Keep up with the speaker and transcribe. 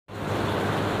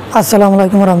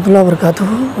Assalamualaikum warahmatullahi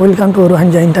wabarakatuh. Welcome to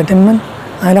Rohingyaentertainment.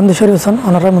 I am the Sharifson.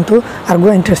 Honora Muntu.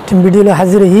 Argo interesting video la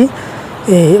hazir hi.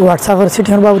 WhatsApp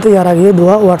sitting about the yaragi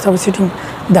dua WhatsApp sitting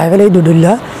dial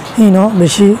dudulla.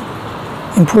 Beshi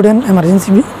important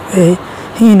emergency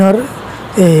nor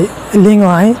link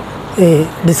ai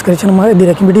description ma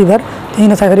direct video bar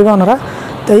hina sagari ba honora.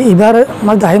 तो E bar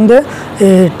मग दाहिम दे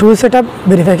tool setup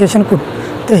verification code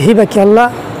तो ही बाकी अल्लाह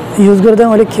use कर दे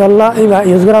वाले क्या अल्लाह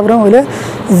use कर आप रहे वाले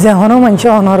जहानों मंचे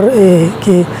ऑनर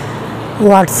कि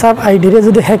व्हाट्सएप आईडी रे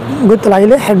जो हैक गुत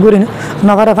लाइले हैक गुरिन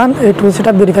नगर अपन टूल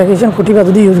सेटअप वेरिफिकेशन कोटी का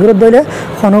जो यूज़ कर दे ले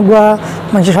खानों गुआ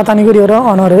मंचे शातानी गुरी और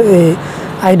ऑनर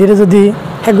आईडी रे जो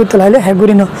हैक गुत लाइले हैक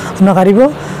गुरिन नगरीबो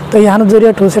तो यहाँ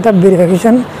जो टूल सेटअप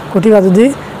वेरिफिकेशन कोटी का जो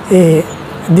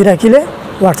दिराकिले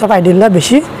व्हाट्सएप आईडी ला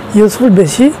बेशी यूजफुल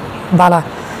बेशी बाला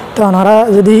तो अनारा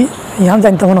यदि यहाँ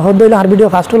जानते हो ना हो दो वीडियो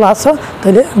फास्ट लास्ट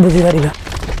तो ले बुझी पारिबा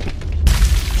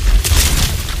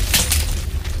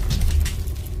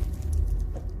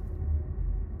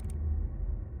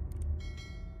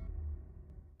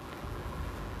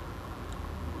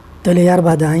तो ले यार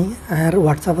बाद आई यार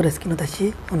व्हाट्सएप पर स्क्रीन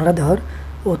तशी अनारा दहर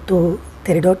वो तो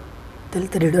तेरी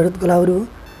डॉट गलावरू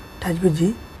टच बुझी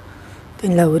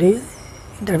तीन लावरी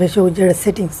इंटरफेस हो जाए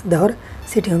सेटिंग्स दहर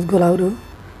सेटिंग्स गोलावरू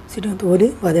सेटिंग तो बोली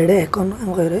बाद एडे अकाउंट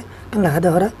हमको कन लगा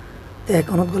दहरा तो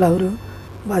अकाउंट गोलावरू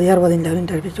बाद यार बाद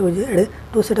इंटरफेस हो जाए एडे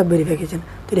टू सेटअप वेरिफिकेशन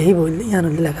तो यही बोली यहाँ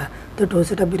नली लगा तो टू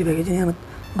सेटअप वेरिफिकेशन यहाँ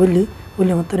गोली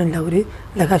मत लावरी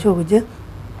लगा शो हो जाए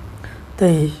तो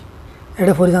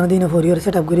एडे फोरी जाना दिन फोरी और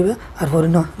सेटअप करीबा और फोरी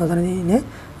न जाना दिन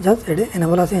जस्ट एडे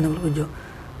एनेबल आसे एनेबल बुझो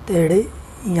तो एडे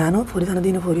यहाँ फोरी जाना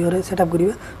दिन फोरी और सेटअप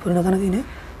करीबा फोरी न जाना दिन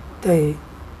तो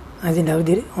आज इन लावर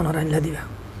धीरे ऑनर आने दिया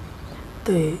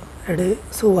तो एडे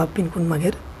सो आप पिन कोड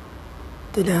मगर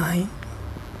तो ले आई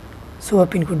सो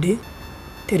आप पिन कोड दी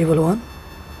टेरिबल 1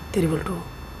 टेरिबल 2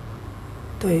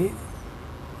 तो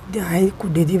आई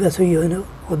कोड दी बस ये ना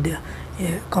हो दिया ये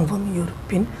कंफर्म योर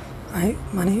पिन आई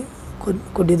माने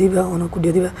कोड दी बा ऑनर कोड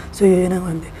दी बा सो ये ना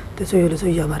मान दे तो सो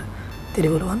ये बार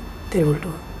टेरिबल 1 टेरिबल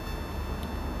 2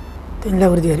 तो इन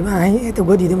लावर दिया रिबा आई तो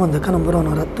गोदी दे मन का नंबर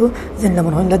ऑनर तो जिन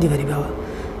लमन हो इन ला दी रिबा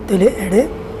तो ले एडे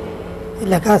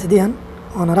लगा से दियान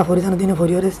ऑनरा फोरी जाना दिन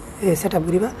फोरी और सेटअप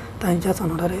करीबा ताई जा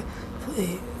ऑनरा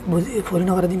फोरी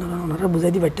नगर दिन ऑनरा बुझा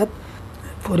दी बैठत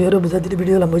फोरी और बुझा दी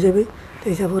वीडियो लंबो जाबे तो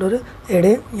ऐसा फोर और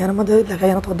एडे यार मत लगा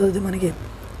यार तो दे माने के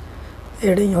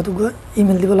एडे यहाँ तो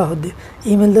ईमेल दी वाला होदे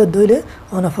ईमेल दे दोले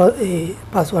ऑन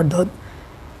पासवर्ड दो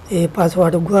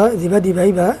पासवर्ड गुआ जीवा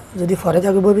दिबाई बा যদি ফরে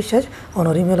যাবে বিশ্বাস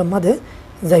অনর ইমেল মধ্যে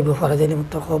যাইব ফরে যাইলে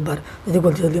মত খবর যদি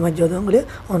জলদি মাঝ দং বলে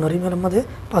অনর ইমেল মধ্যে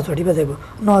পাসওয়ার্ড বা যাইব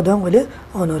ন দং বলে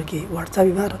অনর কি হোয়াটসঅ্যাপ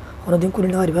ইবার কোনদিন খুলি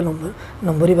না পারিবা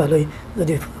নম্বরই ভালোই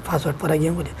যদি পাসওয়ার্ড পরা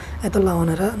গিয়ে বলে এত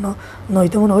লাওনারা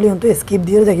নয়তো মনে হলে অন্ত স্কিপ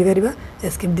দিয়ে যাই পারিবা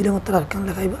স্কিপ দিলে মত আর কান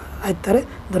লেখাইবা আইতারে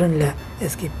ধরেন লে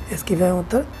স্কিপ হয়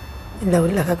মত ইলা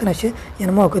বলে লেখা কেন আসে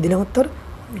এর মক দিলে মত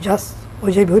জাস্ট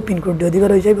ওই যাইব পিন কোড দিয়ে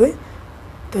দিবার ওই যাইব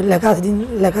तो लेखा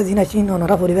दिन अच्छी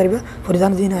नरा फोरी पारिबा फोरी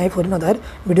जान दिन आए फोरी नदार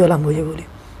वीडियो लाम हो जाए बोली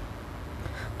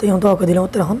तो यहाँ तो आके दिल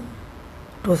मत हन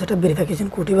टू सेटअप वेरिफिकेशन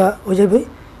कोटिबा हो जाए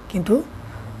किन्तु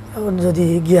जदि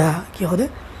गया कि होदे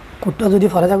कोडटा जदि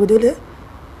फरा जाबो दिले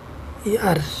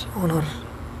আর অনর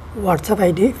হোয়াটসঅ্যাপ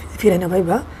আইডি ফিরে না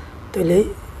পাইবা তাহলে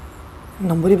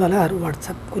নম্বরই পালে আর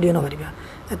হোয়াটসঅ্যাপ করিয়ে না পারিবা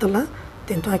এতলা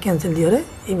কিন্তু ক্যান্সেল দিয়ে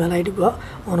ইমেল আইডি গো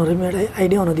অনর ইমেল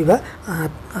আইডি অন দিবা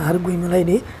আর গো ইমেল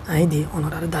আইডি আই দি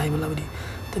অনর আর দাই বলা বলি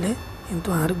তাহলে কিন্তু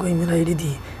আর গো ইমেল আইডি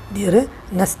দিয়ে রে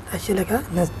নেক্সট আসে লেখা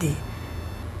নেক্সট দি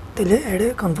তাহলে এডে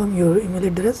কনফার্ম ইউর ইমেল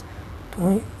অ্যাড্রেস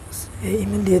তুমি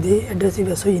ইমেল দিয়ে দি অ্যাড্রেস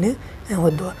ইবা সইনে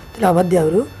হদ তাহলে আবার দিয়া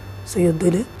হলো সই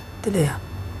দিলে তাহলে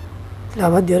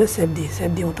আবার দিয়ে সেভ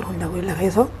দি মত হন্ডা করে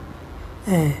লেখাইছো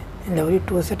Lauri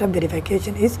to setup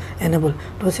verification is enable.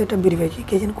 To setup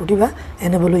verification kutiba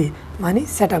enable hui mani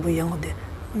setup hui yang hode.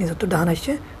 Niso to done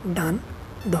ashe done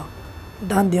do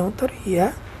done diya motor ya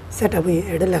setup hui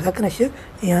ede lekha kan ashe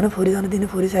yana fori jana dine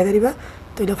fori sagariba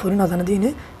to ila fori na jana dine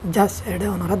just ede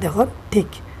onara dekhor ঠিক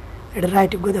ede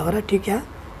right go dekhora ঠিক ya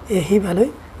ehi bhaloi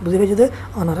বুঝিবে যদি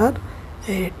onara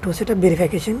to setup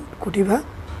verification kutiba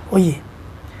hui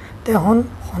te hon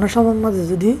সময় মাঝে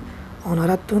যদি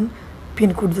onara tun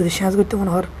pin code जो शेंस करते मन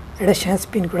हर एडा शेंस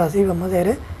पिन कोड आसे बा मजा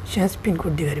रे शेंस पिन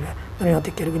कोड दी पारिबा মানে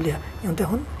অতে কের গলিয়া ইনতে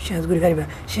হন शेंस গুরি পারিবা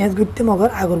शेंस গুরতে মগর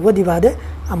আগর গো দিবা দে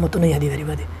আমতো নয়া দি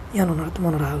পারিবা দে ইয়ান নর তো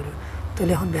মন রাহর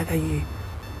তলে হন বেকাই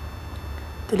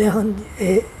তলে হন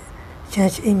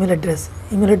शेंस ইমেল অ্যাড্রেস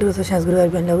शेंस গুরি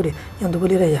পারিবা লাউরি ইনতে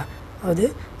বলি রায়া আদে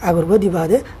আগর গো দিবা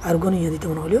দে আর গো নয়া দিতে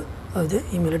মন হলিও আদে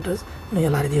ইমেল অ্যাড্রেস নয়া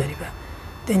লারি দি পারিবা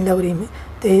তেন লাউরি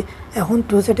তো এখন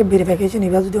টু সেটআপ ভেরিফিকেশন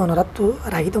এবার যদি অনারাত তো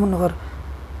রাখি তো মনে কর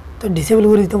তো ডিসেবল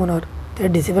করে দিতে মনে কর তো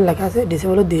ডিসেবল লেখা আছে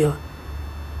ডিসেবলও দিও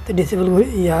তো ডিসেবল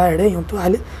ইয়া এডে ইয়ন্তু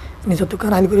আইলে নিজত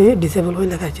কান আইল করে ডিসেবল হয়ে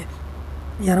লেখা আছে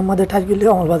ইয়ার মধ্যে টাচ করলে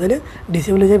অমল বাদলে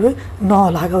ডিসেবল হয়ে যাবে ন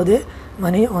লাগাও দে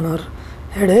মানে অনর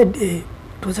হেডে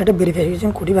টু সাইডে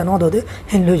ভেরিফিকেশন কোটি বা ন দে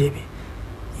হ্যান্ড হয়ে যাবে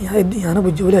ইয়ানো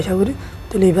বুঝছি বলে আশা করি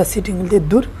তাহলে এবার সিটিং বলতে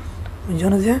দূর বুঝছো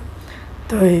যে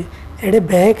তো এটা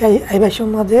ব্যাগ আইবার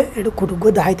মাঝে এটা কুটুক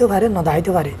দাহাইতে পারে না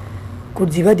দাহাইতে পারে কুট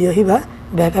জিবা দিয়ে হিবা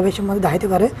ব্যাগ আইবার মাঝে দাহাইতে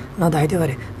পারে না দাহাইতে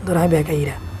পারে ধর আমি ব্যাগ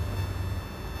আইরা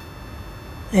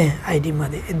আইডি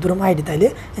মাঝে এর দূর আইডি তাইলে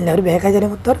এলাকার ব্যাগ আই যারে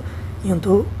মতর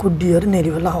ইয়ন্তু কুট দিয়ে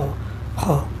নেরিবেলা হ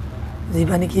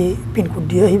জিবা নাকি পিন কুট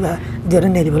দিয়ে হিবা দিয়ে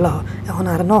নেরিবেলা এখন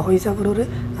আর ন হয়ে যাব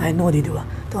আই ন দি দেওয়া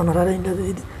তো ওনারা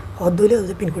যদি হদ দিলে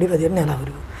পিন কুড়ি বা দিয়ে নেলা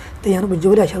করব তো ইয়ানো বুঝছো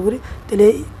বলে আশা করি তাহলে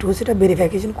টু সেটা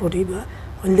ভেরিফিকেশন করিবা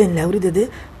হলে নেলাগুড়ি দে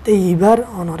তো এইবার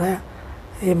অনরা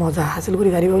এই মজা হাসিল করি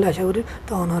পারিব বলে আশা করি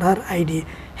তো অনরার আইডি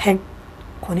হ্যাক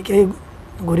খনিকে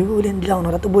গরিব বলে দিলা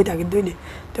অনরা তো বই থাকি দইলে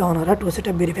তো অনরা টু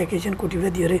সেটা ভেরিফিকেশন করিবা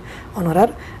দিয়ে অনরার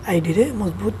আইডিরে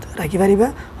মজবুত রাখি পারিবা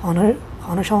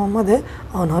অনর সম্বন্ধে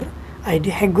অনর আইডি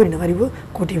হ্যাক করি না পারিব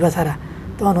কটিবা ছাড়া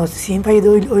তো অনর সিম পাই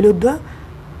ওইল দা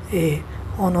এ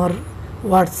অনর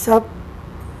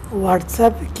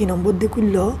হোয়াটসঅ্যাপ কি নম্বর দিয়ে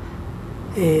করল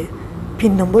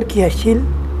পিন নম্বর কি আসছিল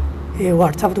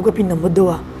হোয়াটসঅ্যাপ তোকে পিন নম্বর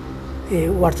দেওয়া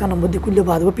হোয়াটসঅ্যাপ নম্বর দিয়ে করলে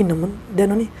বাদ পিন নম্বর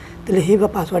দেন নি তাহলে হি বা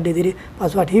পাসওয়ার্ড দিয়ে দিলে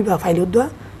পাসওয়ার্ড হি বা ফাইল দেওয়া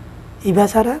ইবা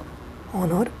ছাড়া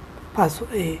অনর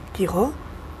কি হ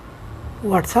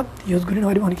হোয়াটসঅ্যাপ ইউজ করে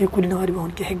নেওয়া অনেকে খুলে নেওয়া পারিব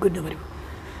অনেকে হ্যাক করে নেওয়া পারিব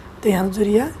তো ইয়ার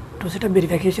জরিয়া তো সেটা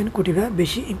ভেরিফিকেশন করিবা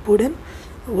বেশি ইম্পর্টেন্ট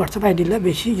হোয়াটসঅ্যাপ আইডিলা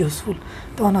বেশি ইউজফুল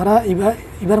তো ওনারা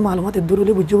এবার মালুমাত দূর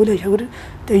হলে বুঝছো বলে আশা করি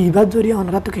তো এবার জরিয়া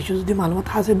ওনারা তো কিছু যদি মালুমাত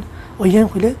আছে ওইখানে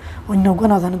হলে অন্য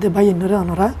না জানাতে বা এনরা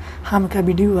ওনারা হামকা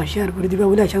ভিডিও বা শেয়ার করে দিবা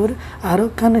বলে আশা করি আরও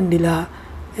কান দিলা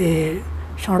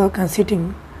সড়ক কান সিটিং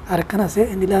আর কান আছে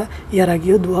এদিলা ইয়ার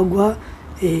আগেও দোয়া গুয়া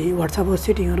এই হোয়াটসঅ্যাপের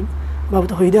সিটিংয়ের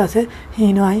বাবদ হইদে আছে হি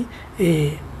নয়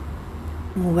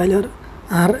মোবাইলের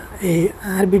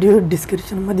আর ভিডিও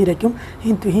ডিসক্রিপশন মধ্যে রাখিম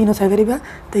কিন্তু হি চাই পারিবা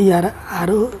তো ইয়ার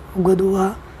আরও গদুয়া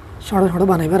সড়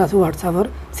বানাইবার আছে হোয়াটসঅ্যাপের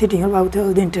সিটিংয়ের বাবদ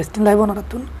যদি ইন্টারেস্টিং লাগবে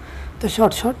নতুন তো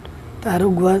শর্ট তো আরও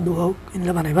গুয়া দুয়া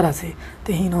এগুলো বানাইবার আছে তো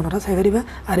হি নরা চাই পারিবা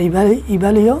আর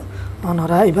ইবালেও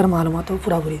অনরা এবার মালুমাতও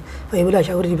পুরাপুরি তো এইবলে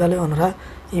আশা করি ইবালে অনরা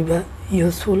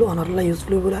ইউজফুল অনরলা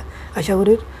ইউজফুল বলে আশা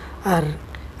করি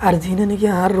আর যিনি নাকি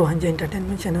আর রোহিঙ্গা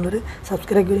এন্টারটেনমেন্ট চ্যানেলরে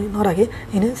সাবস্ক্রাইব করে ন রাখে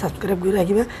এনে সাবস্ক্রাইব করে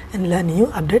রাখিবা এনলা নিউ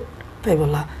আপডেট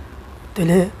পাইবলা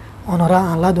তাহলে অনরা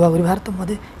আল্লাহ দোয়া করি ভার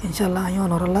তোমাদের ইনশাল্লাহ আই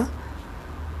অনরল্লাহ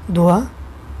দোয়া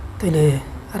তাহলে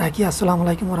রাখি আসসালামু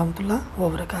আলাইকুম ওরহমতুল্লাহ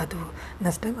ওবরাকাতুহু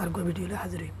নেক্সট টাইম আর ভিডিও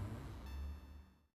হাজির হইম